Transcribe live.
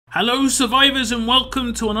Hello survivors and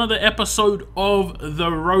welcome to another episode of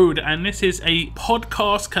The Road, and this is a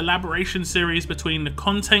podcast collaboration series between the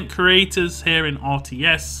content creators here in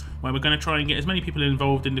RTS, where we're going to try and get as many people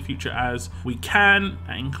involved in the future as we can.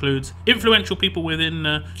 That includes influential people within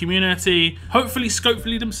the community, hopefully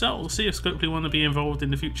Scopefully themselves. We'll see if Scopefully want to be involved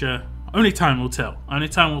in the future. Only time will tell. Only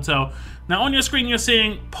time will tell. Now on your screen you're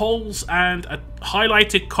seeing polls and a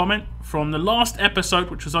highlighted comment from the last episode,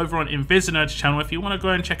 which was over on Invisinerd's channel. If you want to go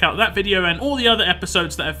and check out that video and all the other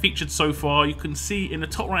episodes that have featured so far, you can see in the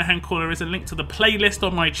top right hand corner is a link to the playlist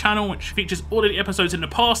on my channel, which features all of the episodes in the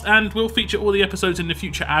past and will feature all the episodes in the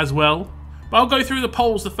future as well. But I'll go through the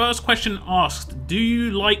polls. The first question asked, do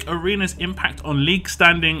you like Arena's impact on league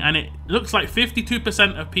standing? And it looks like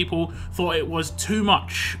 52% of people thought it was too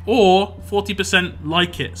much, or 40%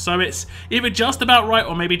 like it. So it's either just about right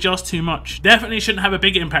or maybe just too much. Definitely shouldn't have a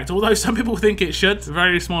big impact, although some people think it should. It's a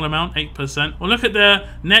very small amount, 8%. We'll look at the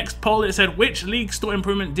next poll. It said, which league store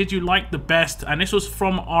improvement did you like the best? And this was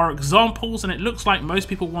from our examples, and it looks like most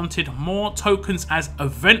people wanted more tokens as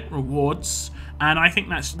event rewards. And I think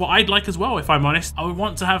that's what I'd like as well, if I'm honest. I would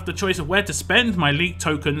want to have the choice of where to spend my league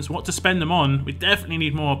tokens, what to spend them on. We definitely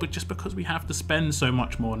need more, but just because we have to spend so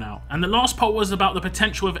much more now. And the last poll was about the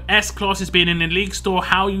potential of S classes being in the league store,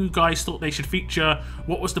 how you guys thought they should feature,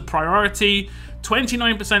 what was the priority.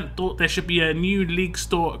 29% thought there should be a new league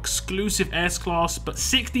store exclusive S class, but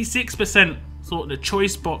 66% thought the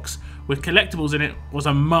choice box with collectibles in it was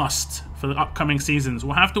a must for the upcoming seasons.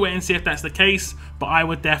 We'll have to wait and see if that's the case, but I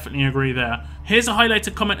would definitely agree there. Here's a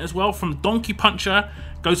highlighted comment as well from Donkey Puncher.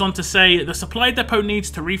 Goes on to say, the supply depot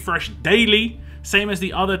needs to refresh daily, same as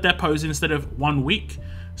the other depots instead of 1 week.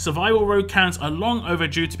 Survival road cans are long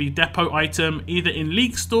overdue to be depot item, either in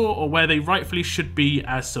league store or where they rightfully should be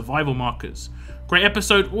as survival markers. Great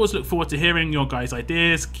episode, always look forward to hearing your guys'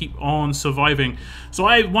 ideas, keep on surviving. So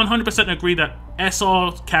I 100% agree that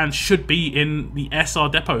SR cans should be in the SR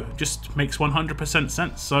depot, just makes 100%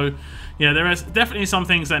 sense. So yeah, there is definitely some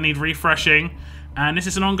things that need refreshing, and this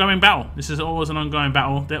is an ongoing battle. This is always an ongoing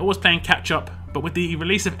battle. They're always playing catch up, but with the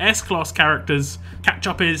release of S-class characters, catch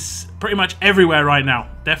up is pretty much everywhere right now.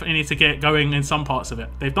 Definitely need to get going in some parts of it.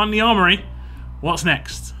 They've done the Armory, what's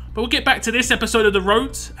next? But we'll get back to this episode of The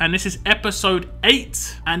Road, and this is episode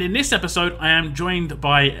 8. And in this episode, I am joined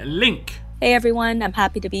by Link. Hey everyone, I'm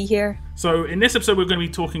happy to be here. So in this episode, we're going to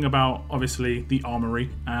be talking about, obviously, the Armory.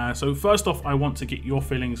 So first off, I want to get your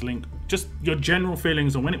feelings, Link. Just your general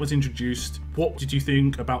feelings on when it was introduced. What did you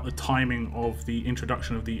think about the timing of the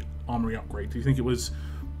introduction of the Armory upgrade? Do you think it was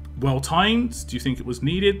well timed? Do you think it was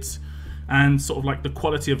needed? And sort of like the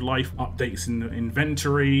quality of life updates in the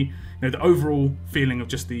inventory, you know, the overall feeling of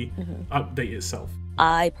just the update itself.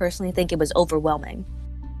 I personally think it was overwhelming.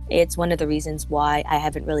 It's one of the reasons why I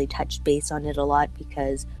haven't really touched base on it a lot,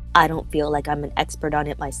 because I don't feel like I'm an expert on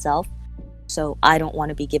it myself. So I don't want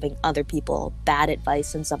to be giving other people bad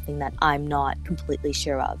advice on something that I'm not completely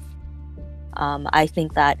sure of. I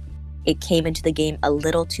think that it came into the game a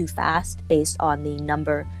little too fast based on the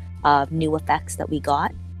number of new effects that we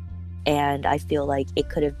got. And I feel like it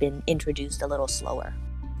could have been introduced a little slower.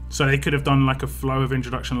 So they could have done like a flow of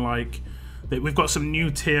introduction, like we've got some new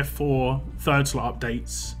tier 4 third slot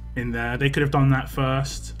updates in there. They could have done that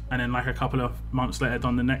first, and then like a couple of months later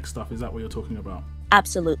done the next stuff. Is that what you're talking about?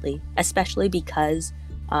 Absolutely, especially because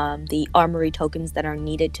the Armory tokens that are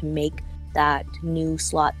needed to make that new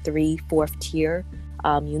slot 3 4th tier,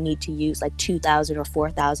 you need to use like 2,000 or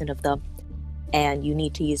 4,000 of them. And you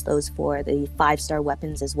need to use those for the 5-star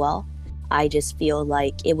weapons as well. I just feel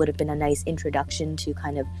like it would have been a nice introduction to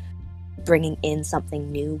kind of bringing in something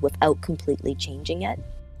new without completely changing it.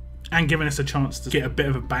 And giving us a chance to get a bit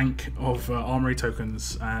of a bank of Armory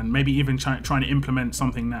tokens, and maybe even trying to implement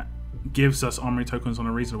something that gives us Armory tokens on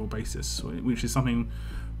a reasonable basis, which is something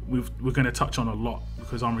we're going to touch on a lot,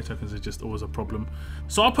 because Armory tokens are just always a problem.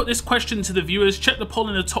 So I'll put this question to the viewers. Check the poll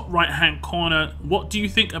in the top right hand corner. What do you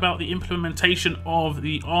think about the implementation of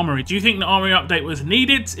the Armory? Do you think the Armory update was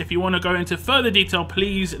needed? If you want to go into further detail,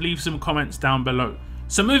 please leave some comments down below.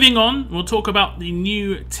 So moving on, we'll talk about the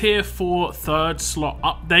new tier 4 third slot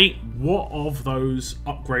update. What of those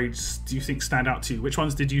upgrades do you think stand out to you? Which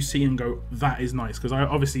ones did you see and go, that is nice? Because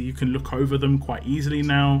obviously you can look over them quite easily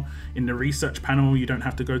now in the research panel. You don't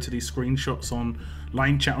have to go to these screenshots on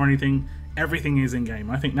line chat or anything. Everything is in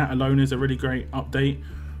game. I think that alone is a really great update.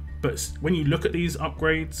 But when you look at these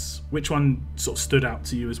upgrades, which one sort of stood out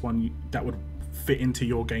to you as one that would fit into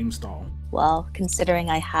your game style? Well, considering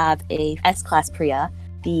I have a S-class Priya,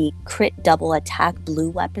 the crit double attack blue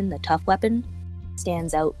weapon, the tough weapon,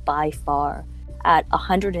 stands out by far at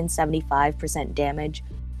 175% damage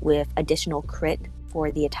with additional crit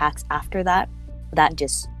for the attacks after that, that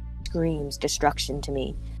just screams destruction to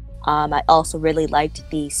me. I also really liked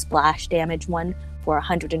the splash damage one for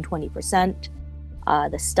 120%,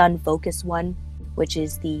 the stun focus one, which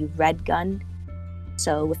is the red gun.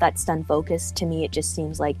 So with that stun focus, to me it just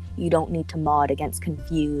seems like you don't need to mod against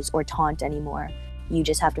confuse or taunt anymore. You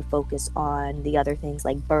just have to focus on the other things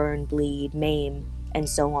like burn, bleed, maim, and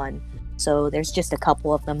so on. So there's just a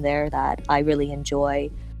couple of them there that I really enjoy.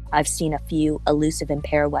 I've seen a few elusive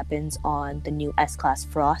impair weapons on the new S-Class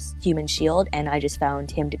Frost human shield, and I just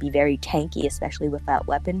found him to be very tanky, especially with that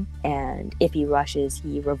weapon. And if he rushes,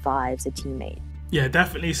 he revives a teammate. Yeah,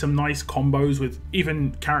 definitely some nice combos with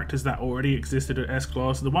even characters that already existed at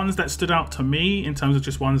S-Class. The ones that stood out to me in terms of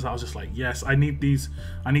just ones that I was just like, yes, I need these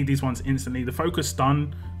ones instantly. The focus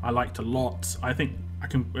stun, I liked a lot. I think I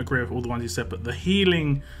can agree with all the ones you said, but the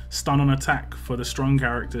healing stun on attack for the strong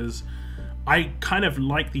characters, I kind of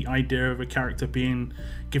like the idea of a character being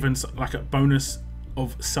given like a bonus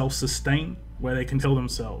of self-sustain where they can kill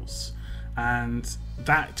themselves, and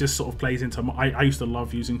that just sort of plays into I used to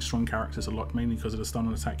love using strong characters a lot, mainly because of the stun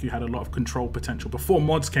on attack. You had a lot of control potential before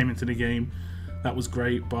mods came into the game. That was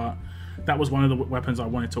great, but that was one of the weapons I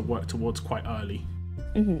wanted to work towards quite early.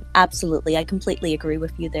 Absolutely, I completely agree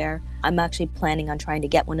with you there. I'm actually planning on trying to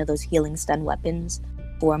get one of those healing stun weapons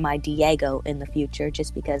for my Diego in the future,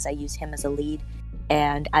 just because I use him as a lead,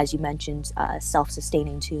 and as you mentioned,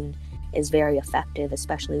 self-sustaining tune is very effective,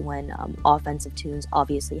 especially when offensive tunes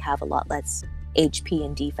obviously have a lot less HP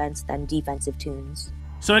and defense than defensive tunes.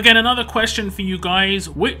 So again, another question for you guys: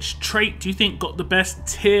 which trait do you think got the best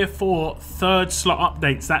tier 4 third slot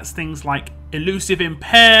updates? That's things like elusive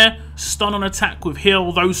impair, stun on attack with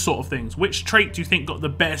heal, those sort of things. Which trait do you think got the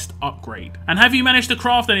best upgrade? And have you managed to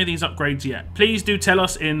craft any of these upgrades yet? Please do tell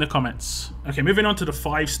us in the comments. Okay, moving on to the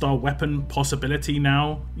 5-star weapon possibility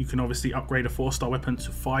now. You can obviously upgrade a 4-star weapon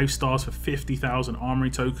to 5 stars for 50,000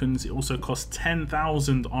 Armory tokens. It also costs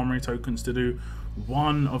 10,000 Armory tokens to do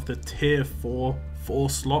one of the tier 4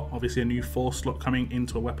 slot. Obviously a new 4 slot coming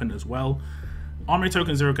into a weapon as well. Armory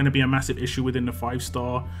tokens are going to be a massive issue within the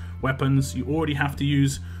 5-star weapons. You already have to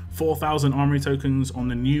use 4,000 Armory tokens on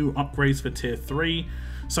the new upgrades for tier 3.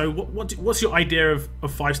 So what's your idea of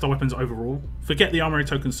 5-star weapons overall? Forget the Armory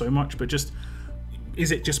tokens so much, but just,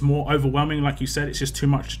 is it just more overwhelming? Like you said, it's just too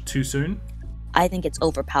much too soon? I think it's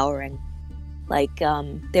overpowering. Like,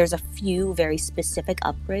 there's a few very specific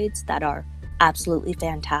upgrades that are absolutely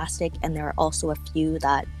fantastic, and there are also a few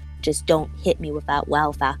that just don't hit me with that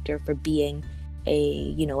wow factor for being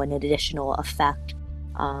an additional effect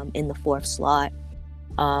in the 4th slot.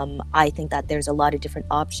 I think that there's a lot of different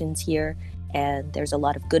options here, and there's a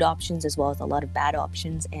lot of good options as well as a lot of bad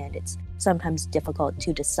options, and it's sometimes difficult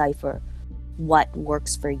to decipher what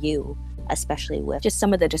works for you, especially with just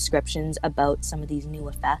some of the descriptions about some of these new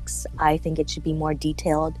effects. I think it should be more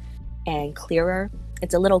detailed and clearer.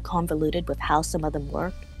 It's a little convoluted with how some of them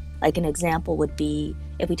work. Like an example would be,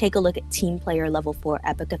 if we take a look at team player level 4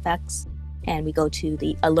 epic effects, and we go to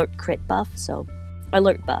the alert crit buff. So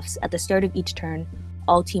alert buffs: at the start of each turn,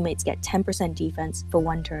 all teammates get 10% defense for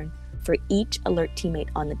 1 turn for each alert teammate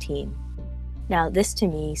on the team. Now this to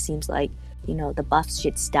me seems like, the buffs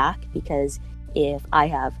should stack, because if I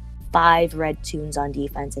have 5 red tunes on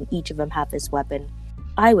defense and each of them have this weapon,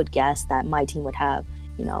 I would guess that my team would have,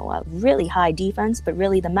 a really high defense, but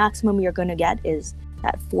really the maximum you're going to get is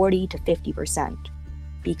that 40 to 50%,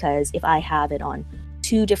 because if I have it on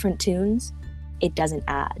 2 different tunes, it doesn't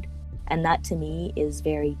add. And that to me is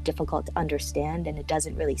very difficult to understand, and it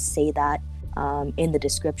doesn't really say that in the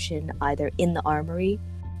description, either in the Armory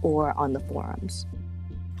or on the forums.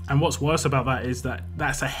 And what's worse about that is that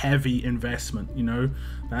that's a heavy investment,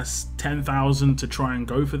 that's 10,000 to try and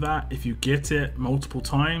go for that. If you get it multiple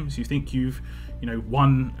times, you think you've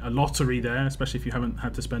won a lottery there, especially if you haven't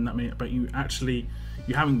had to spend that many, but you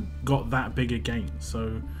haven't got that big a gain.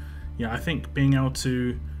 So yeah, I think being able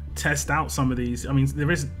to test out some of these, I mean,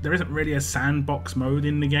 there isn't really a sandbox mode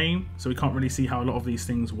in the game, so we can't really see how a lot of these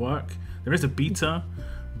things work. There is a beta,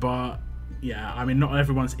 but yeah, I mean, not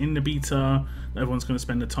everyone's in the beta, not everyone's going to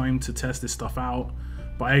spend the time to test this stuff out.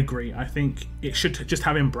 But I agree, I think it should just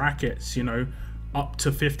have in brackets, up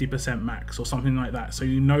to 50% max or something like that, so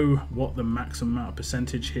what the maximum amount of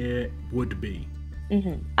percentage here would be.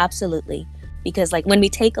 Absolutely, because like when we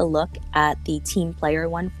take a look at the team player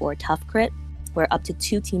one for tough crit, where up to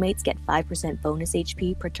 2 teammates get 5% bonus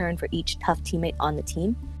HP per turn for each tough teammate on the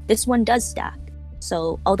team, this one does stack.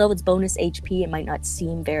 So although it's bonus HP, it might not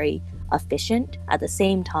seem very efficient. At the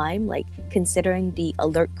same time, like, considering the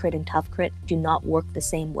alert crit and tough crit do not work the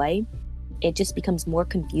same way, it just becomes more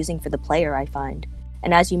confusing for the player, I find.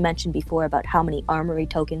 And as you mentioned before about how many Armory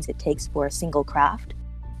tokens it takes for a single craft,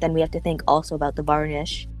 then we have to think also about the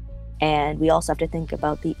varnish, and we also have to think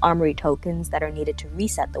about the Armory tokens that are needed to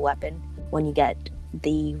reset the weapon when you get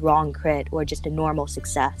the wrong crit or just a normal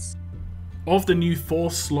success. Of the new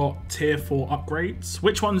 4-slot tier 4 upgrades,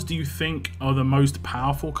 which ones do you think are the most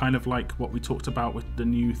powerful, kind of like what we talked about with the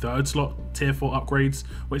new 3rd slot tier 4 upgrades?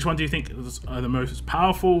 Which one do you think are the most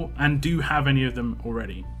powerful, and do you have any of them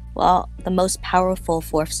already? Well, the most powerful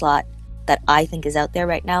 4th slot that I think is out there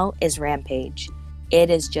right now is Rampage. It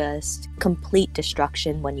is just complete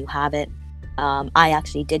destruction when you have it. I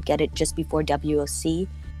actually did get it just before WOC,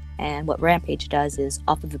 and what Rampage does is,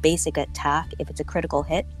 off of a basic attack, if it's a critical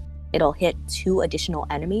hit, it'll hit 2 additional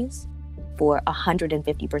enemies for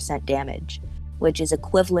 150% damage, which is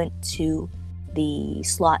equivalent to the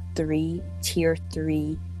slot 3, tier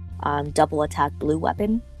 3 double attack blue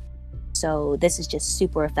weapon. So this is just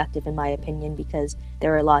super effective in my opinion, because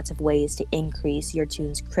there are lots of ways to increase your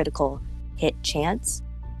toon's critical hit chance,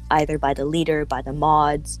 either by the leader, by the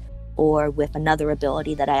mods, or with another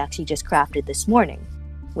ability that I actually just crafted this morning,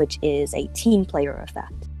 which is a team player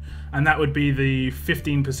effect. And that would be the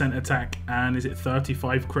 15% attack, and is it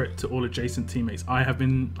 35 crit to all adjacent teammates? I've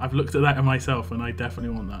looked at that myself, and I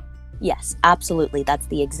definitely want that. Yes, absolutely. That's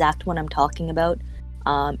the exact one I'm talking about.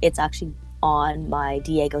 It's actually on my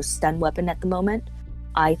Diego stun weapon at the moment.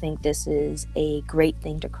 I think this is a great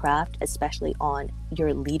thing to craft, especially on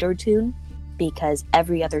your leader toon, because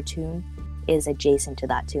every other toon is adjacent to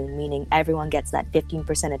that toon, meaning everyone gets that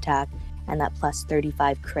 15% attack and that plus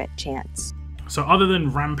 35 crit chance. So other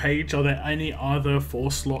than Rampage, are there any other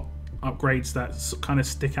 4-slot upgrades that kind of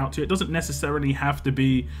stick out to you? It doesn't necessarily have to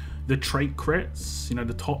be the trait crits,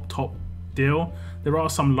 the top deal. There are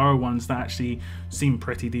some lower ones that actually seem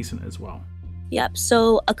pretty decent as well. Yep,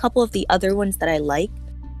 so a couple of the other ones that I like.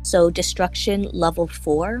 So Destruction level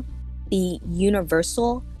 4, the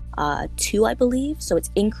Universal 2, I believe. So it's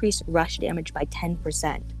increased rush damage by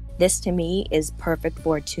 10%. This to me is perfect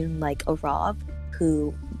for a toon like Arav,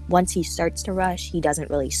 who once he starts to rush, he doesn't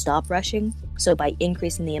really stop rushing. So by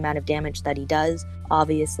increasing the amount of damage that he does,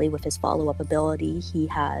 obviously with his follow-up ability, he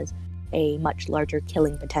has a much larger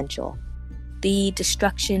killing potential. The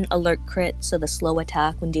Destruction alert crit, so the slow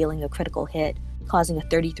attack when dealing a critical hit, causing a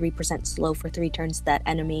 33% slow for 3 turns to that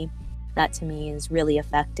enemy, that to me is really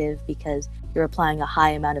effective because you're applying a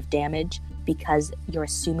high amount of damage because you're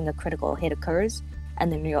assuming a critical hit occurs,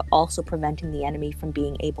 and then you're also preventing the enemy from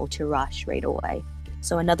being able to rush right away.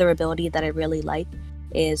 So another ability that I really like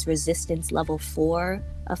is Resistance level 4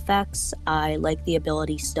 effects. I like the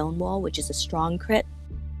ability Stonewall, which is a strong crit.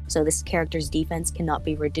 So this character's defense cannot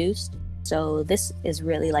be reduced. So this is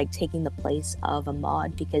really like taking the place of a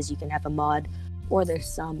mod, because you can have a mod or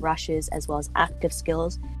there's some rushes as well as active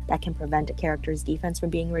skills that can prevent a character's defense from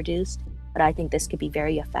being reduced. But I think this could be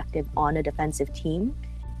very effective on a defensive team,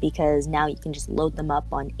 because now you can just load them up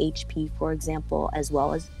on HP, for example, as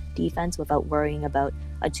well as defense without worrying about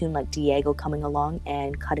a toon like Diego coming along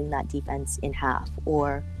and cutting that defense in half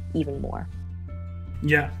or even more.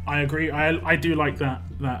 Yeah, I agree. I do like that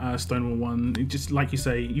Stonewall one. It just like you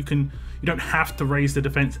say, you don't have to raise the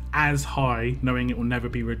defense as high, knowing it will never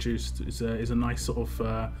be reduced. Is a nice sort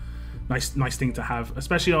of nice thing to have,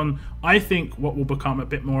 especially on, I think, what will become a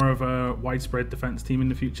bit more of a widespread defense team in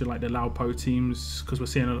the future, like the Laupo teams, because we're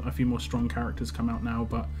seeing a few more strong characters come out now.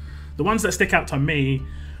 But the ones that stick out to me,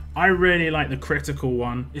 I really like the critical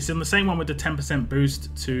one. It's in the same one with the 10%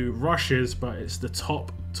 boost to rushes, but it's the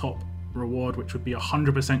top reward, which would be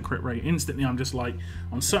 100% crit rate. Instantly, I'm just like,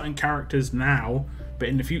 on certain characters now, but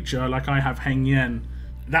in the future, like I have Heng Yen,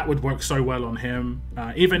 that would work so well on him.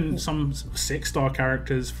 Even some 6-star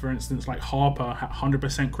characters, for instance, like Harper,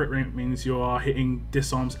 100% crit rate means you are hitting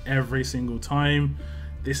disarms every single time.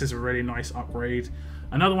 This is a really nice upgrade.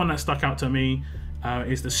 Another one that stuck out to me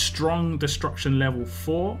is the Strong Destruction level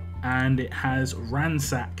 4, and it has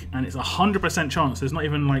Ransack, and it's 100% chance. There's not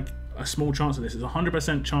even like a small chance of this. It's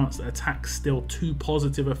 100% chance that attacks steal 2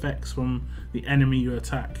 positive effects from the enemy you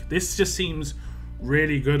attack. This just seems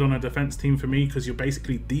really good on a defense team for me, because you're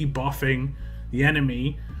basically debuffing the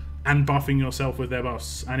enemy and buffing yourself with their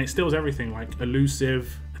buffs, and it steals everything like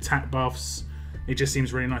elusive, attack buffs. It just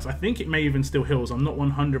seems really nice. I think it may even steal heals. I'm not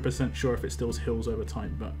 100% sure if it steals heals over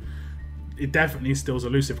time, but it definitely steals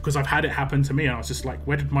elusive, because I've had it happen to me and I was just like,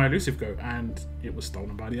 where did my elusive go? And it was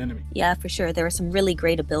stolen by the enemy. Yeah, for sure. There are some really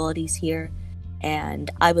great abilities here,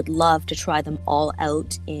 and I would love to try them all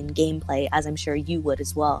out in gameplay, as I'm sure you would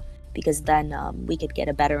as well, because then we could get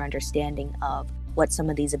a better understanding of what some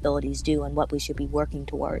of these abilities do and what we should be working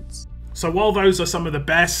towards. So while those are some of the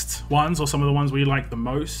best ones or some of the ones we like the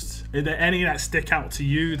most, are there any that stick out to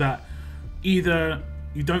you that either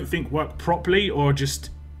you don't think work properly or just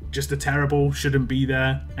are terrible, shouldn't be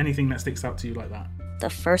there? Anything that sticks out to you like that? The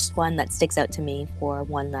first one that sticks out to me for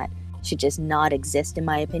one that should just not exist in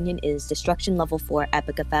my opinion is Destruction Level 4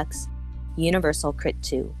 Epic Effects Universal Crit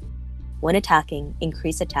 2. When attacking,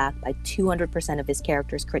 increase attack by 200% of his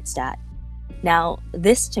character's crit stat. Now,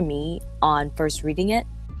 this to me, on first reading it,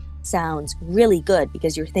 sounds really good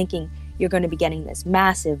because you're thinking you're going to be getting this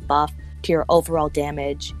massive buff to your overall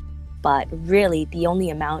damage, but really the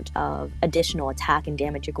only amount of additional attack and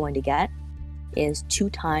damage you're going to get is 2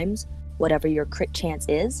 times whatever your crit chance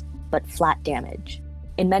is, but flat damage.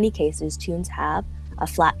 In many cases, tunes have a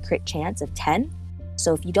flat crit chance of 10,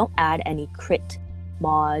 so if you don't add any crit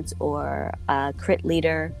mods or a crit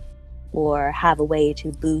leader or have a way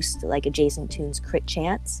to boost like adjacent tunes crit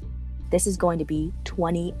chance, this is going to be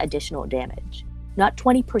 20 additional damage. Not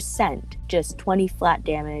 20%, just 20 flat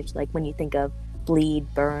damage, like when you think of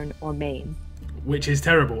bleed, burn, or maim. Which is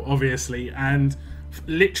terrible, obviously, and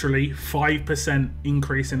literally 5%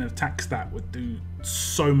 increase in attack stat would do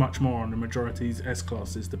so much more on the majority of these S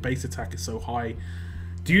classes. The base attack is so high.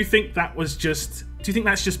 Do you think that's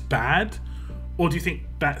just bad? Or do you think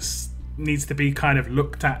that's needs to be kind of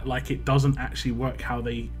looked at like it doesn't actually work how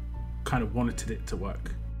they kind of wanted it to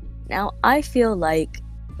work? Now, I feel like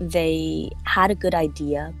they had a good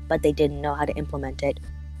idea, but they didn't know how to implement it.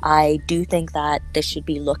 I do think that this should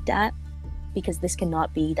be looked at because this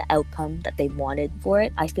cannot be the outcome that they wanted for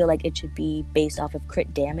it. I feel like it should be based off of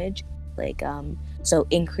crit damage, like so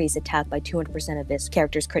increase attack by 200% of this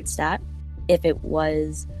character's crit stat. If it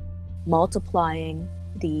was multiplying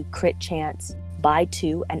the crit chance by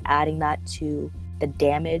 2 and adding that to the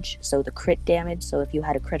damage, so the crit damage, so if you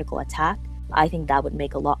had a critical attack, I think that would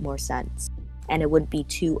make a lot more sense. And it wouldn't be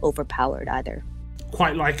too overpowered either.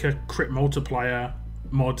 Quite like a crit multiplier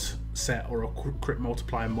mod set or a crit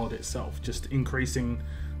multiplier mod itself, just increasing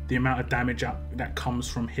the amount of damage that comes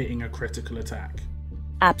from hitting a critical attack.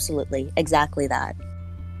 Absolutely, exactly that.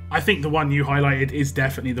 I think the one you highlighted is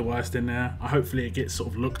definitely the worst in there. Hopefully it gets sort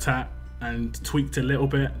of looked at and tweaked a little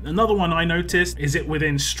bit. Another one I noticed is it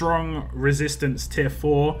within strong resistance tier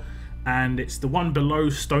 4, and it's the one below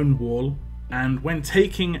Stonewall. And when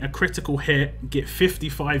taking a critical hit, get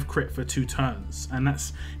 55 crit for 2 turns, and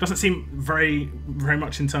that doesn't seem very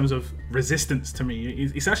much in terms of resistance to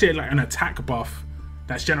me. It's actually like an attack buff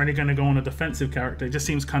that's generally going to go on a defensive character. It just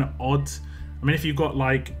seems kind of odd. I mean, if you've got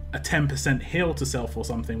like a 10% heal to self or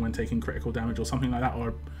something when taking critical damage or something like that,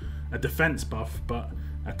 or a defense buff, but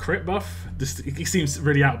a crit buff, it seems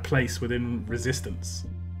really out of place within resistance.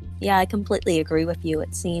 Yeah, I completely agree with you.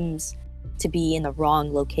 It seems to be in the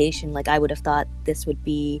wrong location. Like I would have thought this would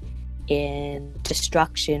be in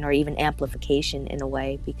destruction or even amplification in a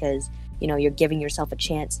way, because you're giving yourself a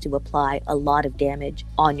chance to apply a lot of damage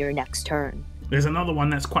on your next turn. There's another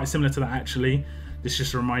one that's quite similar to that actually. This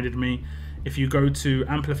just reminded me. If you go to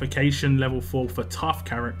amplification level 4 for tough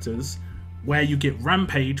characters, where you get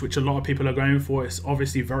Rampage, which a lot of people are going for, it's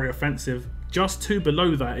obviously very offensive. Just 2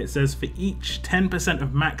 below that, it says for each 10%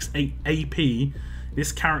 of max AP,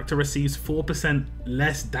 this character receives 4%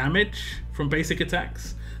 less damage from basic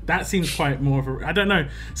attacks. That seems quite more of a... I don't know.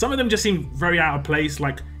 Some of them just seem very out of place.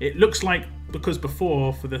 Like, it looks like, because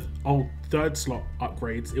before, for the old 3rd slot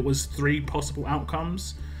upgrades, it was 3 possible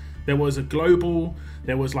outcomes. There was a global,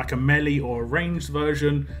 there was like a melee or a ranged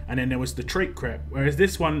version, and then there was the trait crit. Whereas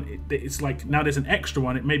this one, it's like now there's an extra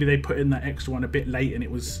one. Maybe they put in that extra one a bit late, and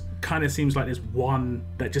it was kind of seems like there's one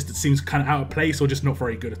that just seems kind of out of place or just not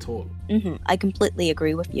very good at all. I completely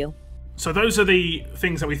agree with you. So those are the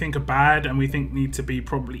things that we think are bad and we think need to be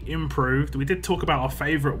probably improved. We did talk about our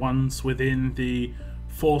favorite ones within the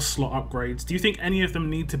 4 slot upgrades. Do you think any of them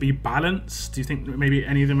need to be balanced? Do you think maybe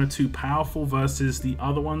any of them are too powerful versus the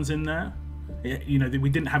other ones in there? We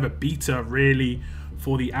didn't have a beta really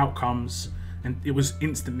for the outcomes, and it was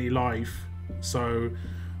instantly live. So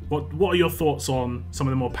what are your thoughts on some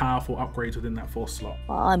of the more powerful upgrades within that 4 slot?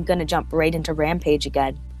 Well, I'm gonna jump right into Rampage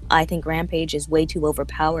again. I think Rampage is way too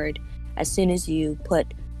overpowered. As soon as you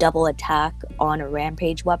put double attack on a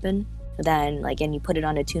Rampage weapon, then and you put it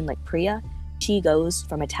on a tune like Priya, she goes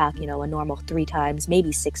from attack, a normal 3 times,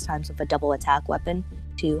 maybe 6 times with a double attack weapon,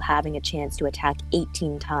 to having a chance to attack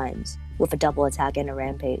 18 times with a double attack and a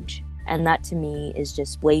Rampage. And that to me is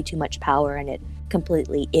just way too much power, and it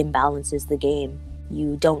completely imbalances the game.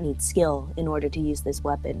 You don't need skill in order to use this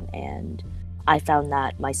weapon, and I found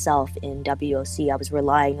that myself in WOC. I was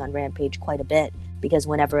relying on Rampage quite a bit, because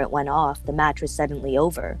whenever it went off, the match was suddenly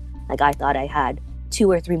over. Like I thought I had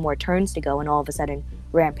 2 or 3 more turns to go, and all of a sudden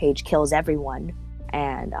Rampage kills everyone.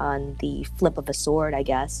 And on the flip of a sword, I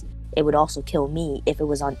guess, it would also kill me if it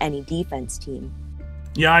was on any defense team.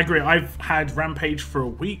 Yeah, I agree. I've had Rampage for a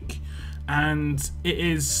week, and it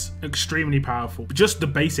is extremely powerful. Just the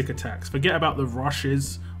basic attacks. Forget about the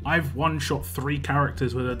rushes. I've one-shot 3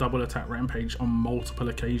 characters with a double attack Rampage on multiple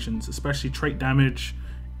occasions, especially trait damage.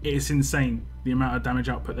 It's insane the amount of damage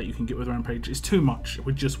output that you can get with Rampage. It's too much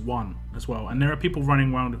with just one as well. And there are people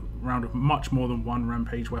running around with much more than one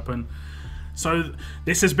Rampage weapon. So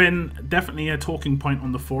this has been definitely a talking point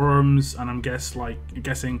on the forums, and I'm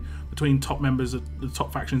guessing between top members of the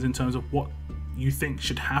top factions in terms of what you think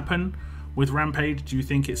should happen with Rampage. Do you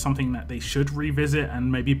think it's something that they should revisit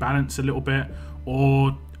and maybe balance a little bit,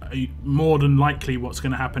 or more than likely what's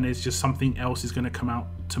going to happen is just something else is going to come out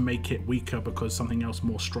to make it weaker because something else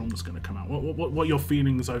more strong is going to come out? What are your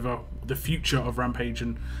feelings over the future of Rampage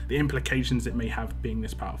and the implications it may have being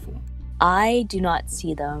this powerful? I do not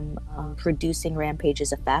see them producing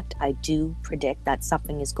Rampage's effect. I do predict that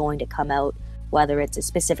something is going to come out, whether it's a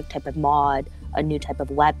specific type of mod, a new type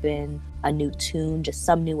of weapon, a new tune, just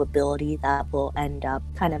some new ability that will end up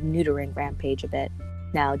kind of neutering Rampage a bit.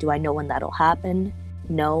 Now, do I know when that'll happen?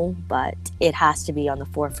 No, but it has to be on the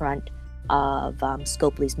forefront of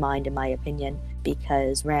Scopely's mind, in my opinion,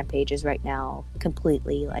 because Rampage is right now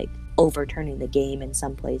completely overturning the game in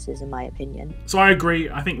some places, in my opinion. So I agree.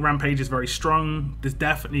 I think Rampage is very strong. There's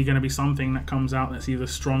definitely going to be something that comes out that's either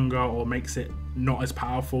stronger or makes it not as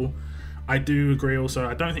powerful. I do agree also.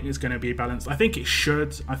 I don't think it's going to be balanced. I think it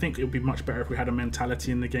should. I think it would be much better if we had a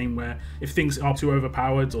mentality in the game where if things are too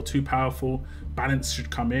overpowered or too powerful, balance should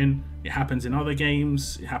come in. It happens in other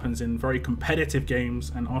games. It happens in very competitive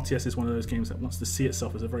games, and RTS is one of those games that wants to see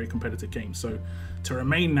itself as a very competitive game. So to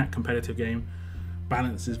remain that competitive game,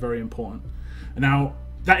 balance is very important. Now,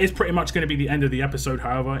 that is pretty much going to be the end of the episode,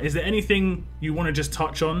 however. Is there anything you want to just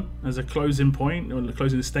touch on as a closing point or a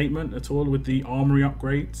closing statement at all with the Armory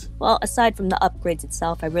upgrades? Well, aside from the upgrades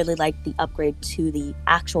itself, I really like the upgrade to the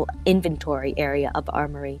actual inventory area of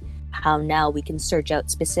Armory. How now we can search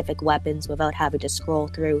out specific weapons without having to scroll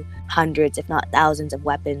through hundreds, if not thousands of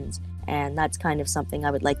weapons. And that's kind of something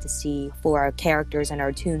I would like to see for our characters and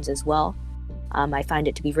our tunes as well. I find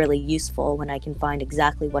it to be really useful when I can find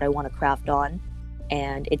exactly what I want to craft on,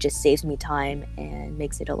 and it just saves me time and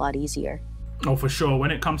makes it a lot easier. Oh, for sure.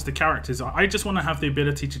 When it comes to characters, I just want to have the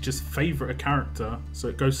ability to just favorite a character so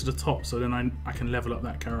it goes to the top, so then I can level up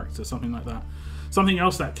that character, something like that. Something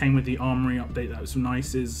else that came with the Armory update that was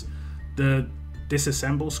nice is the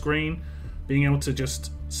disassemble screen, being able to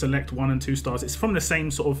just select 1 and 2 stars. It's from the same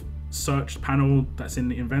sort of search panel that's in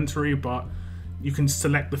the inventory, but you can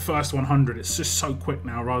select the first 100. It's just so quick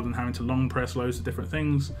now rather than having to long press loads of different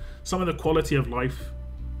things. Some of the quality of life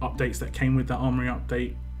updates that came with that Armory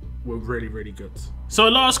update were really, really good. So a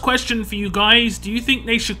last question for you guys. Do you think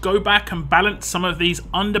they should go back and balance some of these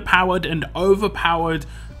underpowered and overpowered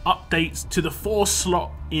updates to the 4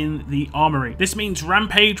 slot in the Armory? This means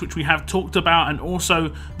Rampage, which we have talked about, and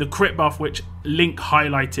also the crit buff, which Link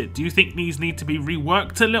highlighted. Do you think these need to be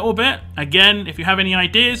reworked a little bit? Again, if you have any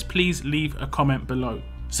ideas, please leave a comment below.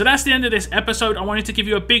 So that's the end of this episode. I wanted to give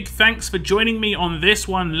you a big thanks for joining me on this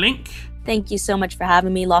one, Link. Thank you so much for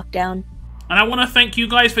having me, Lockdown. And I want to thank you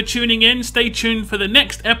guys for tuning in. Stay tuned for the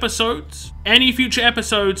next episodes. Any future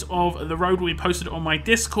episodes of The Road will be posted on my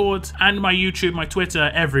Discord and my YouTube, my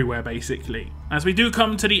Twitter, everywhere basically. As we do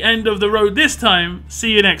come to the end of The Road this time,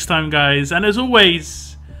 see you next time, guys. And as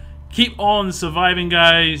always, keep on surviving,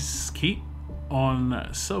 guys. Keep on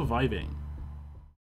surviving.